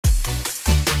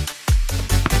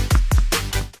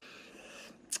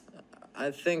I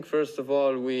think first of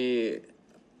all we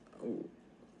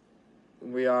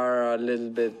are a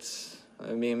little bit.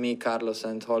 Me, Carlos,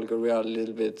 and Holger. We are a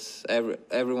little bit.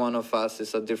 Every one of us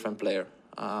is a different player.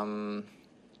 I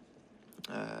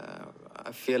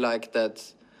feel like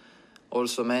that.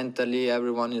 Also mentally,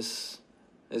 everyone is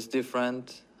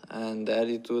different, and the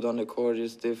attitude on the court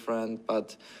is different.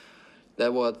 But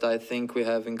that what I think we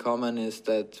have in common is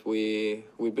that we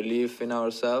believe in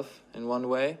ourselves in one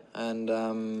way, and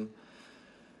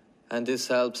this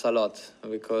helps a lot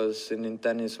because in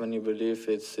tennis when you believe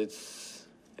it's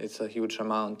a huge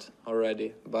amount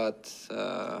already. But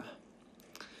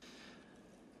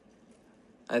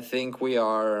I think we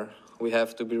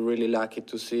have to be really lucky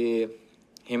to see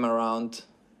him around,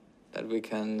 that we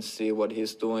can see what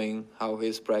he's doing, how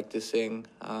he's practicing.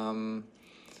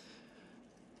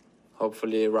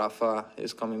 Hopefully Rafa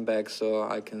is coming back so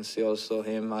I can see also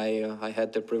him. I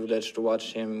had the privilege to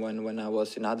watch him when I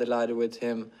was in Adelaide with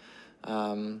him.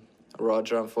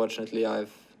 Roger, unfortunately,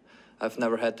 I've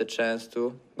never had the chance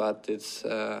to, but it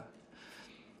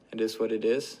is what it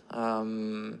is.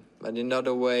 But in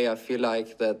another way, I feel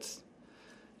like that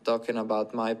talking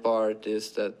about my part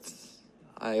is that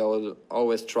I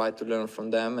always try to learn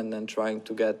from them and then trying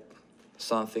to get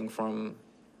something from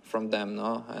them,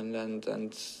 no?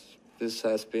 And this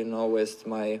has been always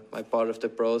my part of the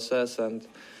process, and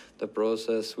the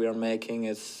process we are making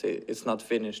it's not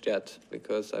finished yet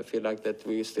because I feel like that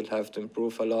we still have to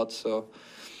improve a lot. So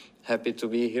happy to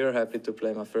be here, happy to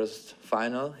play my first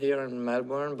final here in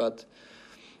Melbourne, but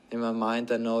in my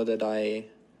mind I know that I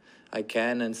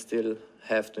can and still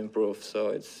have to improve. So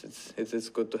it's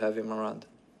good to have him around.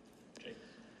 Okay.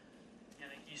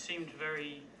 Jannik, you seemed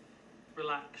very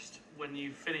relaxed when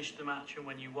you finished the match, and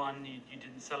when you won, you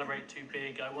didn't celebrate too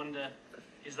big. I wonder,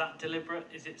 is that deliberate?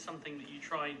 Is it something that you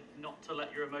try not to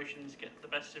let your emotions get the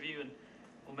best of you?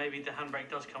 Or maybe the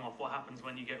handbrake does come off. What happens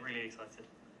when you get really excited?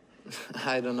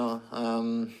 I don't know.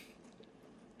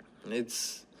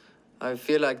 I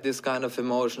feel like this kind of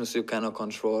emotions you cannot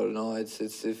control. No, it's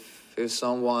if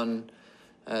someone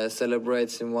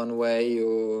celebrates in one way,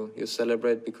 you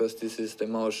celebrate because this is the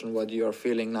emotion what you are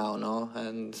feeling now. No,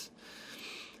 and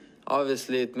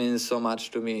obviously it means so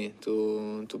much to me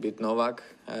to beat Novak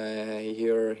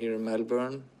here in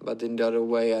Melbourne. But in the other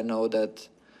way, I know that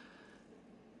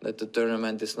the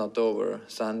tournament is not over.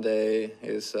 Sunday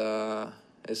is a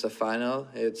final.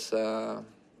 It's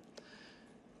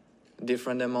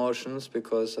different emotions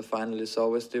because a final is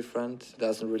always different. It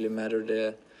doesn't really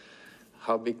matter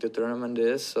how big the tournament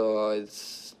is. So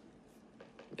it's,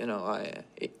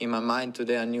 in my mind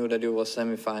today I knew that it was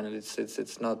semi-final.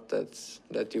 It's not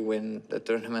that you win the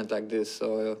tournament like this.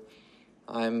 So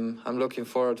I'm looking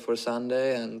forward for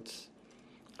Sunday, and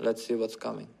let's see what's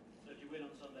coming. So if you win on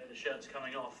Sunday, the shirt's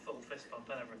coming off, full fist bump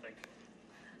and everything.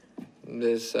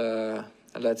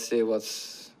 Let's see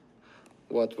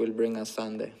what will bring us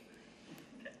Sunday.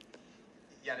 Okay.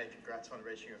 Jannik, congrats on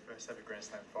reaching your first ever Grand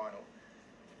Slam final.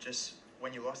 Just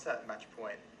when you lost that match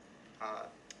point,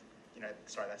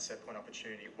 that set point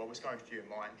opportunity, what was going through your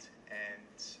mind,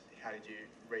 and how did you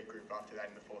regroup after that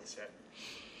in the fourth set?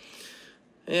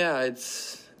 Yeah,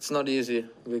 it's not easy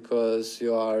because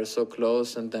you are so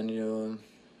close, and then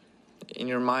in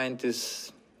your mind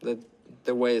is that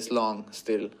the way is long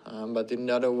still. But in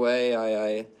the other way,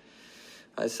 I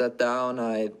sat down.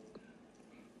 I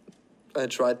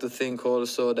tried to think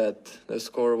also that the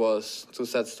score was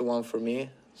 2-1 for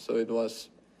me, so it was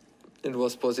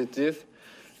positive,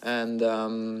 and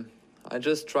I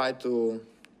just tried to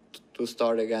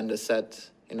start again the set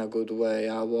in a good way.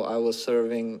 I was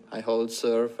serving, I hold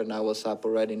serve, and I was up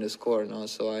already in the score now.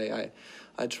 So I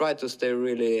tried to stay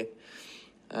really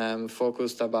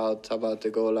focused about the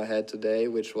goal I had today,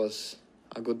 which was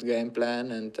a good game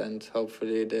plan, and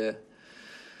hopefully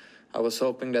I was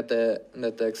hoping that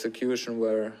the execution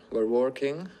were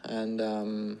working, and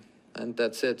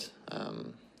that's it.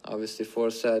 Obviously,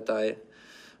 fourth set,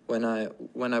 when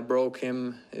I broke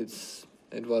him,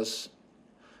 it was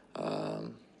a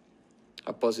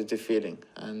positive feeling,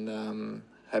 and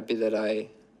happy that I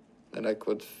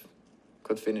could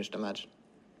finish the match.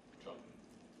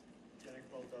 Jannik,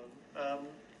 well done.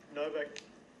 Novak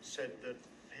said that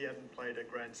he hadn't played a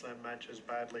Grand Slam match as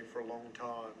badly for a long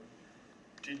time.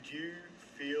 Did you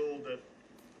feel that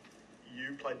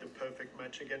you played the perfect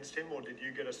match against him, or did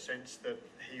you get a sense that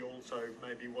he also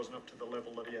maybe wasn't up to the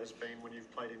level that he has been when you've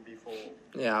played him before?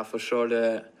 Yeah, for sure.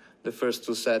 The first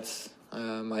two sets,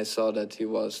 I saw that he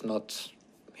was not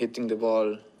hitting the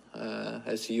ball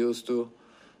as he used to.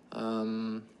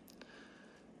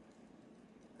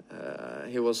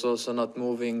 He was also not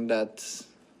moving that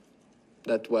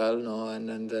that well, no,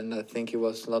 and then I think he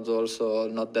was not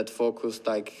that focused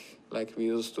like we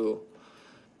used to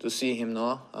see him,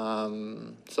 no.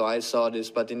 So I saw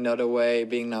this, but in the other way,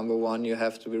 being number one, you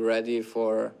have to be ready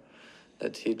for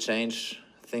that he changed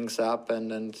things up,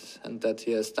 and that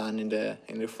he has done in the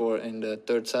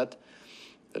third set.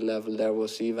 The level there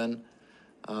was even.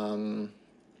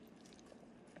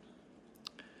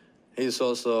 He's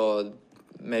also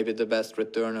maybe the best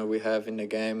returner we have in the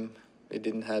game. He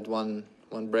didn't had one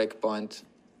break point,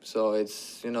 so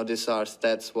it's, you know, these are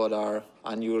stats what are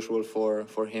unusual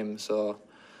for him. So,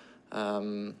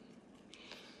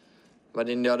 but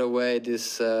in the other way,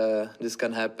 this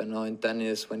can happen. No? In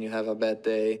tennis, when you have a bad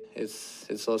day,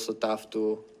 it's also tough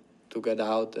to get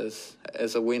out as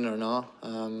a winner. No,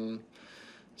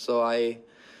 so I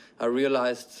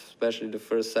realized, especially the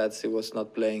first sets, he was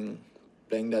not playing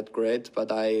that great, but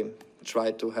I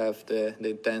tried to have the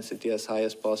intensity as high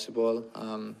as possible,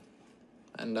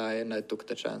 and I took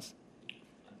the chance.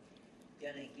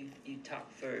 Jannik, you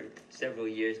talked for several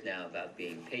years now about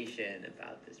being patient,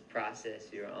 about this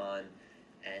process you're on,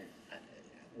 and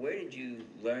where did you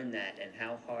learn that, and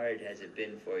how hard has it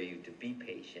been for you to be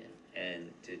patient and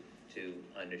to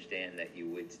understand that you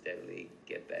would steadily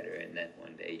get better and that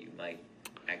one day you might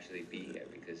actually be here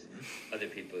because other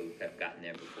people have gotten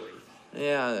there before you?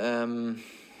 Yeah,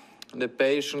 the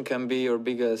patient can be your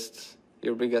biggest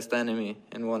enemy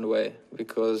in one way,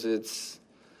 because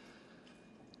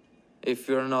if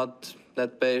you're not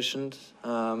that patient,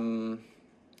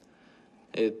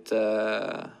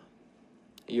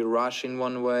 you rush in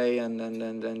one way,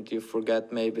 and you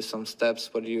forget maybe some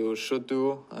steps what you should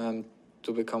do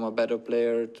to become a better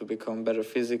player, to become better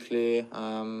physically,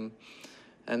 and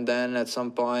then at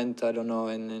some point, I don't know,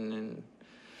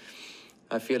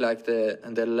 I feel like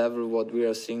the level what we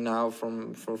are seeing now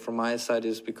from my side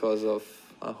is because of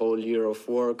a whole year of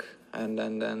work and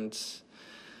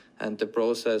the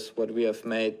process what we have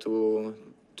made to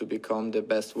become the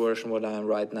best version what I am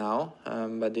right now.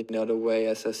 But in the other way,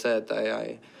 as I said,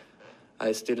 I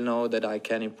still know that I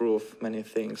can improve many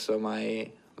things. So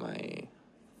my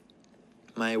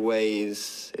way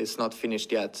is not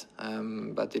finished yet.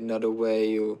 But in the other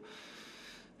way,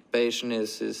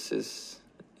 patience is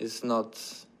not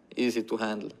easy to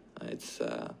handle. It's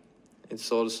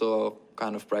also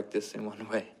kind of practice in one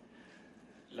way.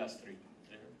 Last three.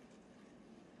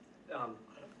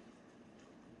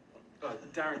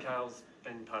 Darren Cale's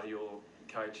been part of your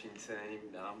coaching team.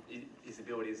 His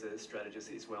ability as a strategist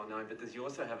is well known, but does he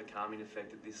also have a calming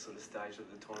effect at this sort of stage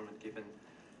of the tournament, given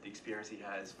the experience he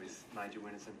has with major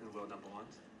winners and world number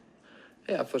ones?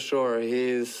 Yeah, for sure.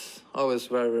 He's always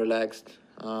very relaxed.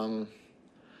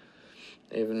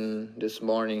 Even this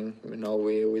morning, you know,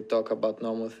 we talk about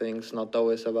normal things, not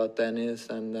always about tennis,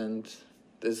 and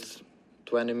this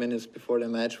 20 minutes before the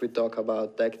match, we talk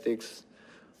about tactics,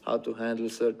 how to handle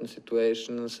certain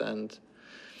situations, and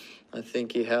I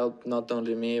think he helped not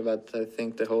only me, but I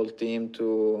think the whole team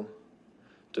to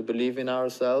believe in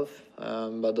ourselves,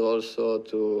 but also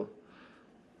to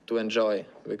enjoy,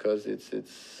 because it's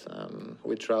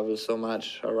we travel so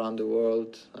much around the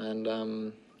world,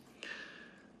 and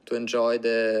to enjoy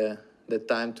the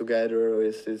time together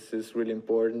is really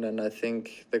important. And I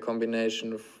think the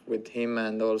combination with him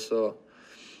and also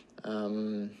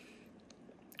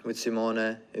with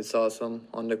Simone is awesome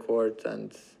on the court,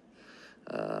 and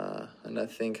I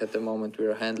think at the moment we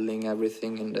are handling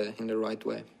everything in the right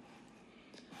way.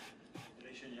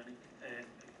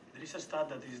 There is a stat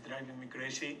that is driving me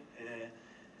crazy.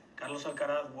 Carlos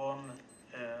Alcaraz won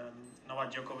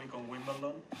Novak Djokovic on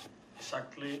Wimbledon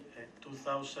exactly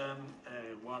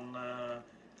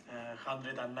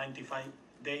 2,195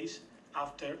 days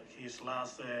after his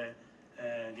last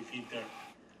defeat there.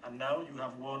 And now you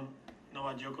have won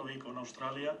Novak Djokovic on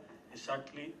Australia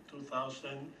exactly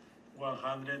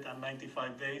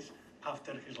 2,195 days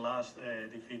after his last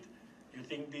defeat. You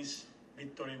think this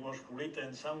victory was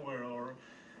written somewhere, or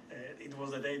it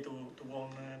was the day to win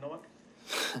Novak?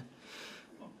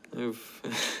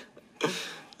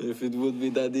 If it would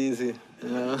be that easy,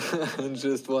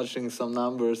 just watching some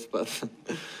numbers, but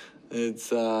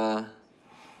it's no,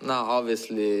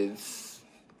 obviously it's,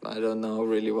 I don't know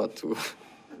really what to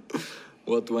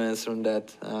answer on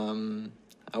that.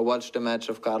 I watched the match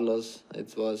of Carlos.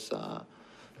 It was an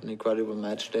incredible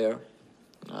match there.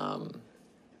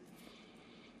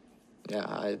 Yeah,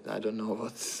 I don't know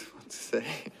what to say.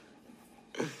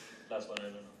 Last one, I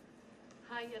don't know.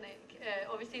 Hi, Jannik.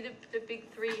 Obviously, the big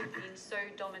three have been so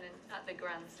dominant at the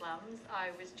Grand Slams.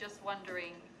 I was just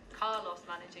wondering Carlos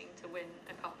managing to win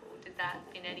a couple, did that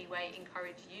in any way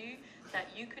encourage you that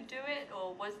you could do it,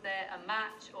 or was there a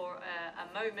match or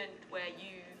a moment where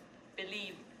you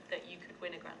believed that you could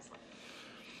win a Grand Slam?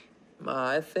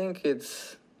 I think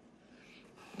it's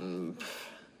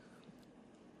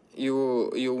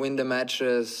you win the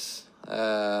matches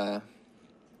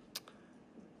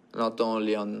not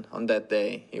only on that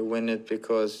day. You win it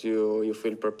because you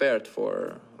feel prepared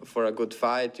for a good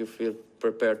fight. You feel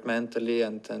prepared mentally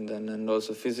and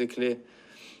also physically.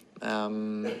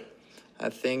 I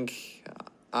think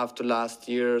after last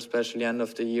year, especially end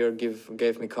of the year,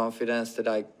 gave me confidence that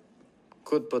I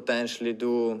could potentially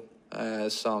do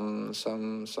some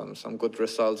good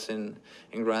results in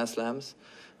Grand Slams.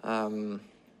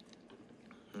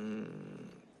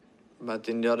 But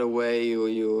in the other way,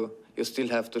 you still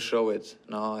have to show it.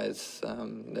 No, it's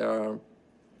there are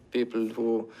people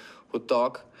who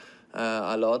talk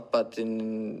a lot, but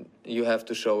you have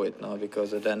to show it. No,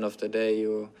 because at the end of the day,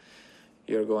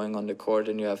 you're going on the court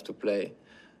and you have to play.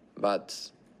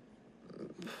 But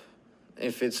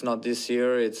if it's not this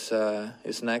year, it's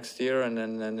next year, and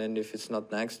then if it's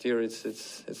not next year, it's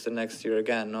the next year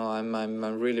again. No,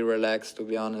 I'm really relaxed, to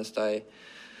be honest. I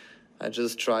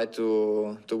just try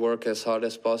to work as hard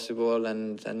as possible,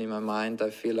 and in my mind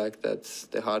I feel like that's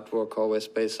the hard work always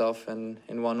pays off in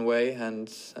one way, and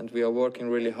we are working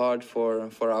really hard for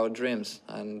our dreams,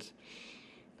 and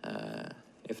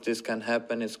if this can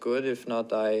happen, it's good. If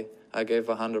not, I gave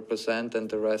 100%, and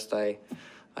the rest I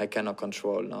cannot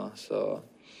control now. So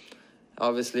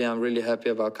obviously I'm really happy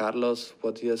about Carlos,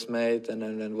 what he has made,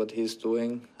 and what he's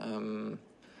doing.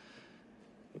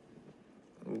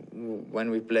 When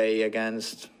we play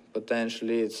against,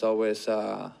 potentially it's always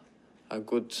a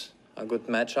good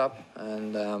matchup,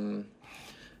 and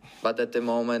but at the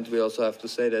moment we also have to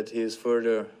say that he is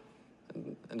further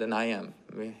than I am.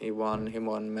 He won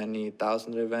many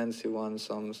thousand events. He won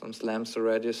some slams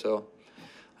already. So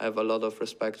I have a lot of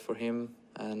respect for him,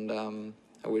 and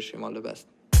I wish him all the best.